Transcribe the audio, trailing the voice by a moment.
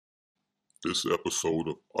This episode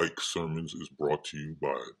of Ike Sermons is brought to you by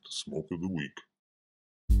the smoke of the week,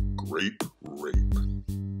 Grape Rape.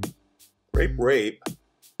 Grape Rape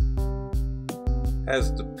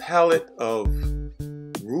has the palette of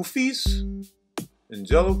roofies and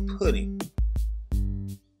jello pudding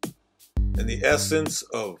and the essence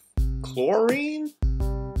of chlorine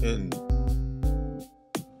and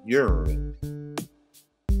urine.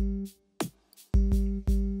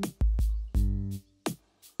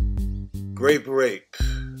 Grape Rape.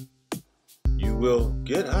 You will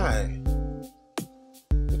get high,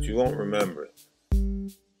 but you won't remember it.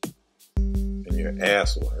 And your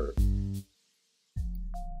ass will hurt.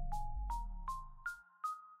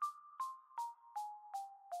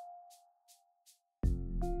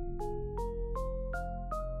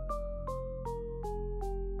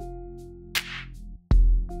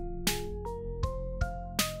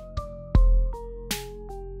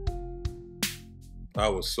 I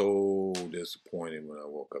was so disappointed when I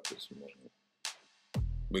woke up this morning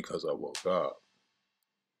because I woke up.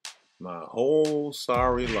 My whole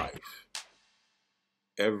sorry life,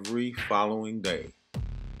 every following day,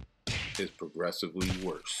 is progressively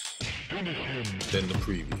worse than the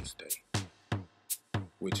previous day.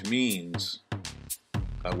 Which means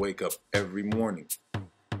I wake up every morning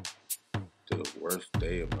to the worst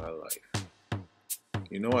day of my life.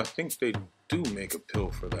 You know, I think they do make a pill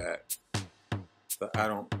for that, but I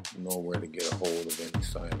don't know where to get a hold of any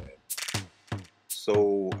cyanide.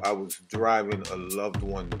 So I was driving a loved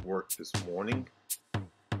one to work this morning.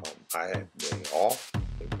 I had day off.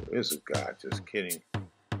 There's a guy, just kidding.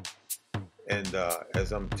 And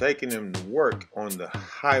as I'm taking him to work on the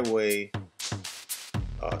highway,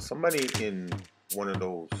 somebody in one of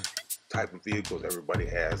those type of vehicles everybody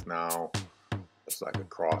has now, it's like a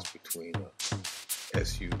cross between a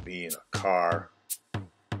SUV and a car.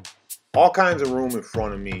 All kinds of room in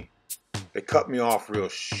front of me. They cut me off real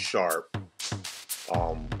sharp.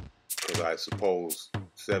 Because I suppose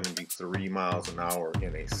 73 miles an hour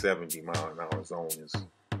in a 70 mile an hour zone is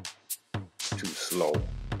too slow.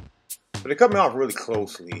 But they cut me off really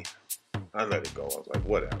closely. I let it go. I was like,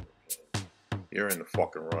 whatever, man. You're in the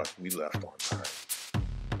fucking rush. We left on time.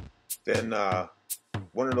 Then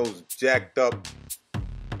one of those jacked up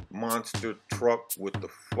monster truck with the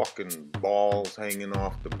fucking balls hanging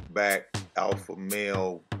off the back, alpha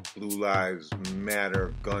male, blue lives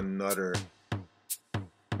matter, gun nutter,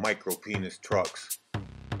 micro penis trucks,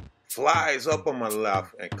 flies up on my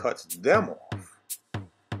left and cuts them off.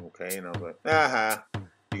 Okay, and I was like,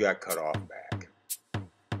 you got cut off back.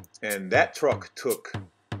 And that truck took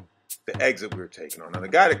the exit we were taking on. Now the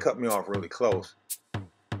guy that cut me off really close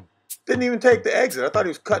didn't even take the exit. I thought he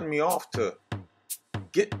was cutting me off to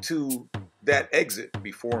get to that exit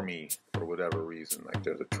before me for whatever reason. Like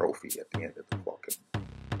there's a trophy at the end of the fucking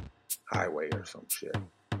highway or some shit.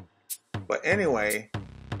 But anyway,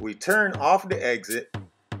 we turn off the exit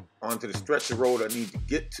onto the stretch of road I need to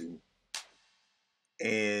get to.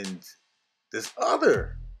 And this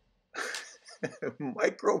other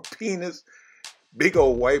micro penis, big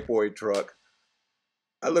old white boy truck,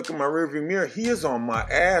 I look in my rearview mirror, he is on my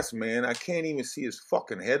ass, man. I can't even see his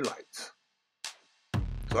fucking headlights.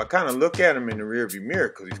 So I kind of look at him in the rearview mirror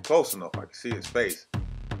because he's close enough. I can see his face.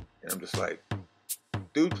 And I'm just like,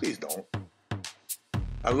 dude, please don't.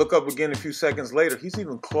 I look up again a few seconds later. He's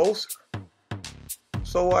even closer.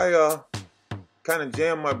 So I kind of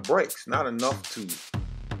jam my brakes. Not enough to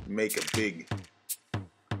make a big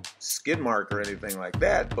skid mark or anything like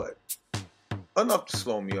that, but enough to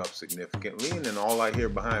slow me up significantly. And then all I hear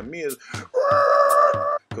behind me is,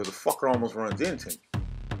 because the fucker almost runs into me.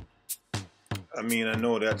 I mean, I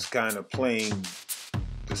know that's kind of playing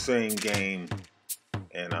the same game,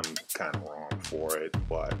 and I'm kind of wrong for it,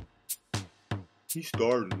 but he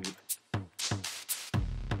started it.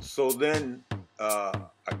 So then, I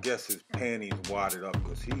guess his panties wadded up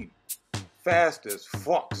because he, fast as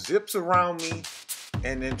fuck, zips around me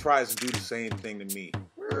and then tries to do the same thing to me.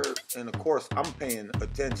 And of course, I'm paying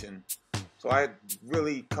attention, so I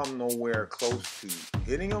really come nowhere close to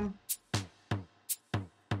hitting him.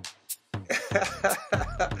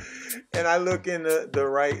 And I look in the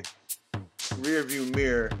right rear view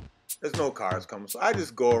mirror. There's no cars coming, so I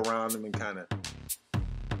just go around him and kind of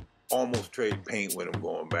almost trade paint with him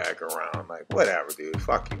going back around. Like, whatever, dude.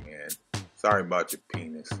 Fuck you, man. Sorry about your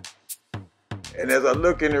penis. And as I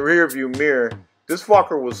look in the rear view mirror, this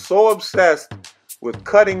fucker was so obsessed with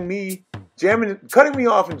cutting me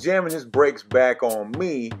off and jamming his brakes back on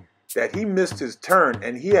me that he missed his turn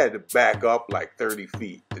and he had to back up like 30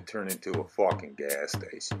 feet to turn into a fucking gas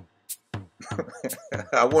station.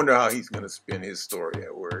 I wonder how he's going to spin his story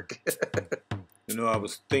at work. I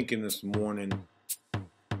was thinking this morning,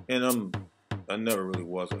 and I never really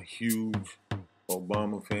was a huge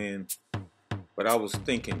Obama fan, but I was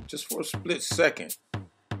thinking just for a split second,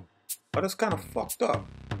 but it's kind of fucked up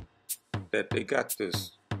that they got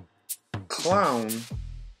this clown,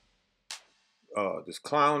 this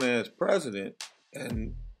clown as president,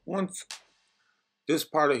 and once this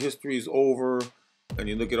part of history is over, and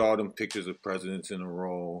you look at all them pictures of presidents in a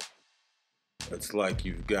row, it's like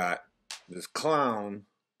you've got this clown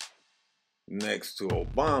next to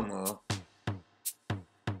Obama,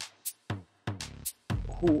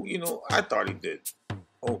 who, I thought he did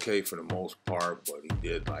okay for the most part, but he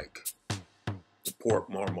did support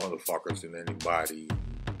more motherfuckers than anybody,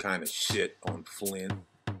 kind of shit on Flint,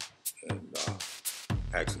 and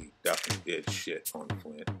actually definitely did shit on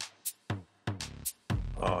Flint.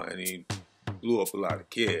 And he blew up a lot of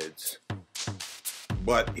kids,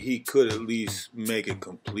 but he could at least make a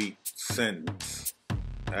complete sentence.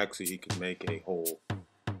 Actually, he could make a whole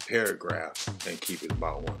paragraph and keep it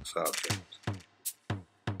about one subject.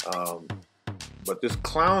 But this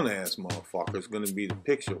clown-ass motherfucker is going to be the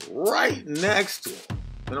picture right next to him.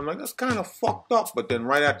 And I'm like, that's kind of fucked up. But then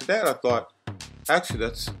right after that, I thought, actually,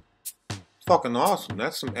 that's fucking awesome.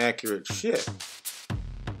 That's some accurate shit.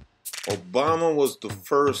 Obama was the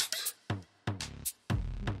first,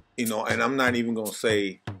 and I'm not even going to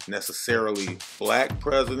say necessarily black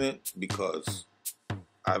president, because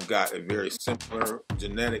I've got a very similar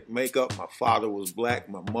genetic makeup. My father was black,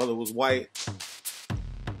 my mother was white.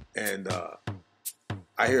 And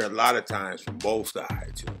I hear a lot of times from both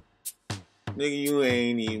sides, nigga, you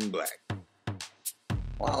ain't even black.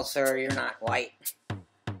 Well, sir, you're not white.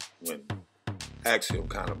 When actually I'm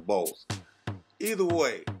kind of both. Either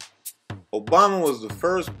way, Obama was the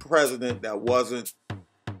first president that wasn't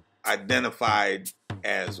identified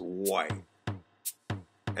as white.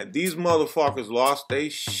 And these motherfuckers lost their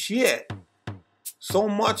shit so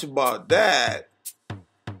much about that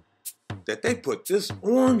they put this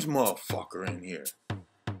orange motherfucker in here.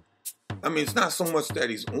 I mean, it's not so much that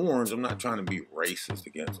he's orange. I'm not trying to be racist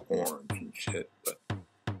against orange and shit, but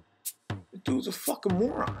the dude's a fucking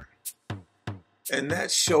moron. And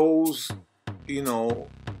that shows,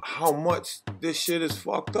 how much this shit is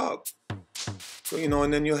fucked up. So,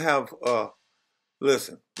 and then you have,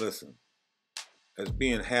 listen, as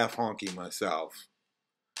being half honky myself,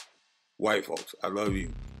 white folks, I love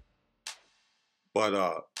you.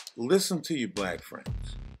 But listen to your black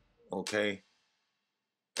friends, okay?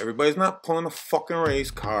 Everybody's not pulling a fucking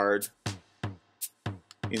race card.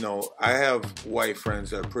 I have white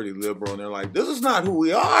friends that are pretty liberal, and they're like, this is not who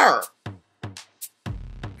we are.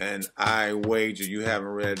 And I wager you haven't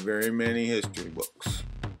read very many history books.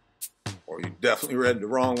 Or you definitely read the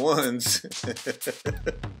wrong ones.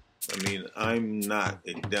 I mean, I'm not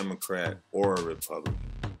a Democrat or a Republican.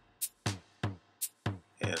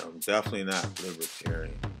 And I'm definitely not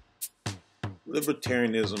libertarian.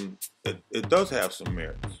 Libertarianism, it does have some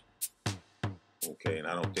merits. Okay, and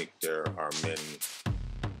I don't think there are many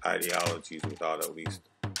ideologies without at least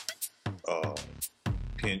a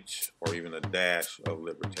pinch or even a dash of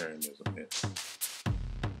libertarianism in it.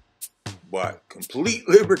 But complete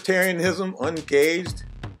libertarianism, uncaged,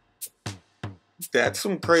 that's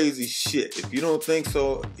some crazy shit. If you don't think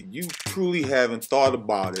so, you truly haven't thought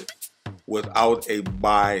about it without a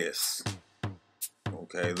bias.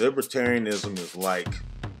 Okay, libertarianism is like,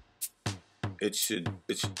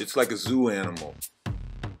 it's like a zoo animal.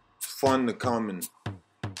 It's fun to come and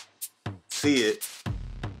see it.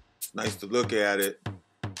 It's nice to look at it.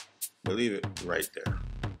 But leave it right there.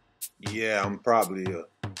 Yeah, I'm probably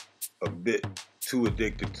a bit too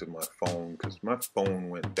addicted to my phone, because my phone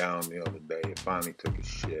went down the other day. It finally took a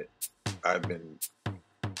shit.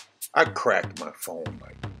 I cracked my phone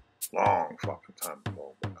like long fucking time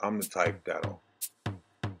ago, but I'm the type that'll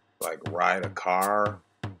ride a car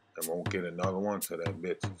and won't get another one till that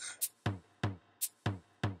bitch is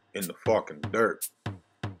in the fucking dirt.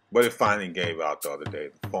 But it finally gave out the other day,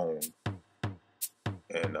 the phone.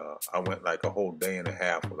 And I went like a whole day and a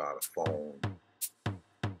half without a phone.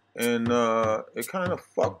 And it kind of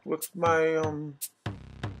fucked with my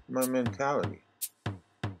my mentality.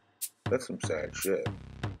 That's some sad shit.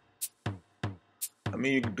 I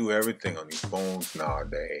mean, you can do everything on these phones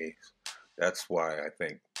nowadays. That's why I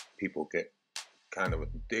think people get kind of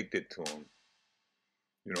addicted to them.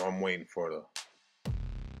 I'm waiting for the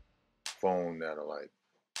phone that'll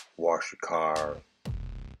wash your car,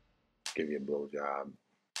 give you a blowjob,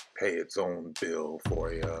 pay its own bill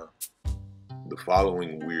for you. The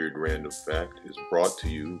following weird random fact is brought to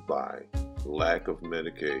you by lack of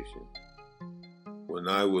medication. When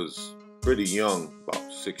I was pretty young,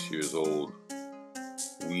 about 6 years old,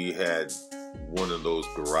 we had one of those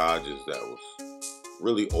garages that was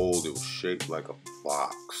really old. It was shaped like a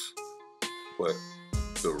box, but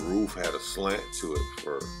the roof had a slant to it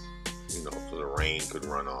for, so the rain could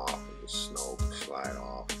run off and the snow could slide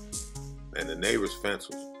off. And the neighbor's fence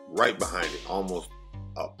was right behind it, almost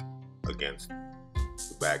up against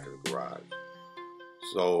the back of the garage.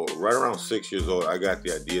 So right around 6 years old, I got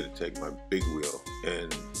the idea to take my big wheel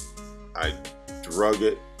and I drug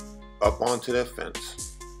it up onto that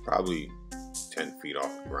fence, probably 10 feet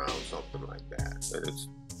off the ground, something like that. And it's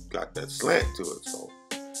got that slant to it, so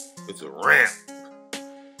it's a ramp.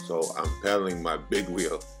 So I'm pedaling my big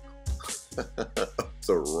wheel. It's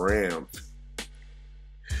a ramp.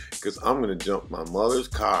 Because I'm going to jump my mother's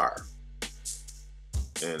car.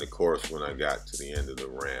 And of course, when I got to the end of the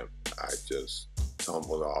ramp, I just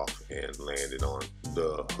tumbled off and landed on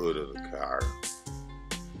the hood of the car.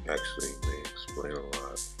 Actually, may explain a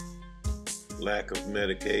lot. Lack of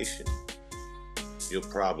medication. You'll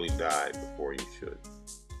probably die before you should.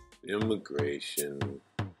 Immigration.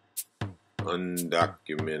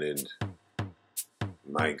 Undocumented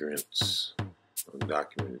migrants.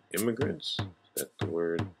 Undocumented immigrants? Is that the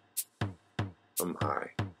word? I'm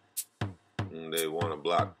high. And they want to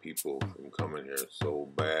block people from coming here so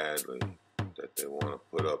badly that they want to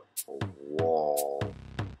put up a wall.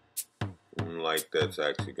 Like that's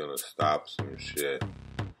actually going to stop some shit.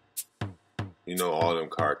 All them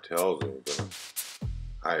cartels are going to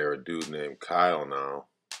hire a dude named Kyle now.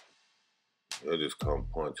 He'll just come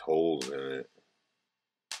punch holes in it.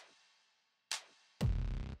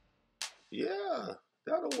 Yeah,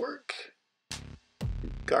 that'll work.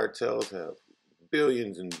 Cartels have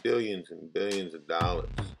billions and billions and billions of dollars.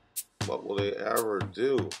 What will they ever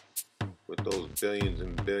do with those billions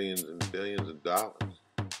and billions and billions of dollars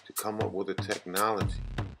to come up with a technology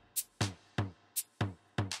to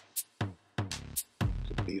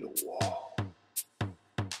beat a wall?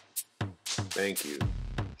 Thank you,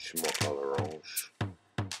 Schmuckelorange.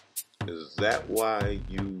 Is that why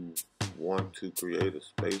you want to create a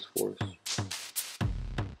space force?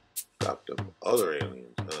 Stop them other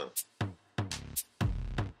aliens, huh?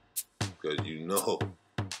 Because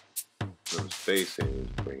them space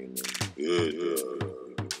aliens bringing them good.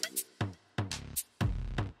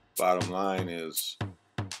 Bottom line is,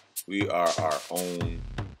 we are our own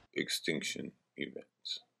extinction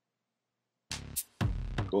events.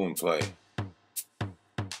 Go and play.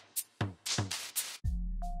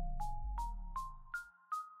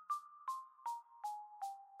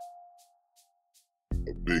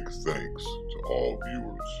 A big thanks to all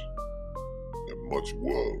viewers, and much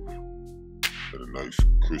love, and a nice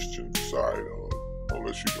Christian side hug,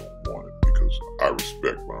 unless you don't want it, because I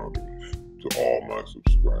respect boundaries, to all my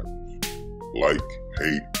subscribers. Like,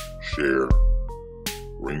 hate, share,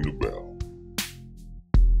 ring the bell.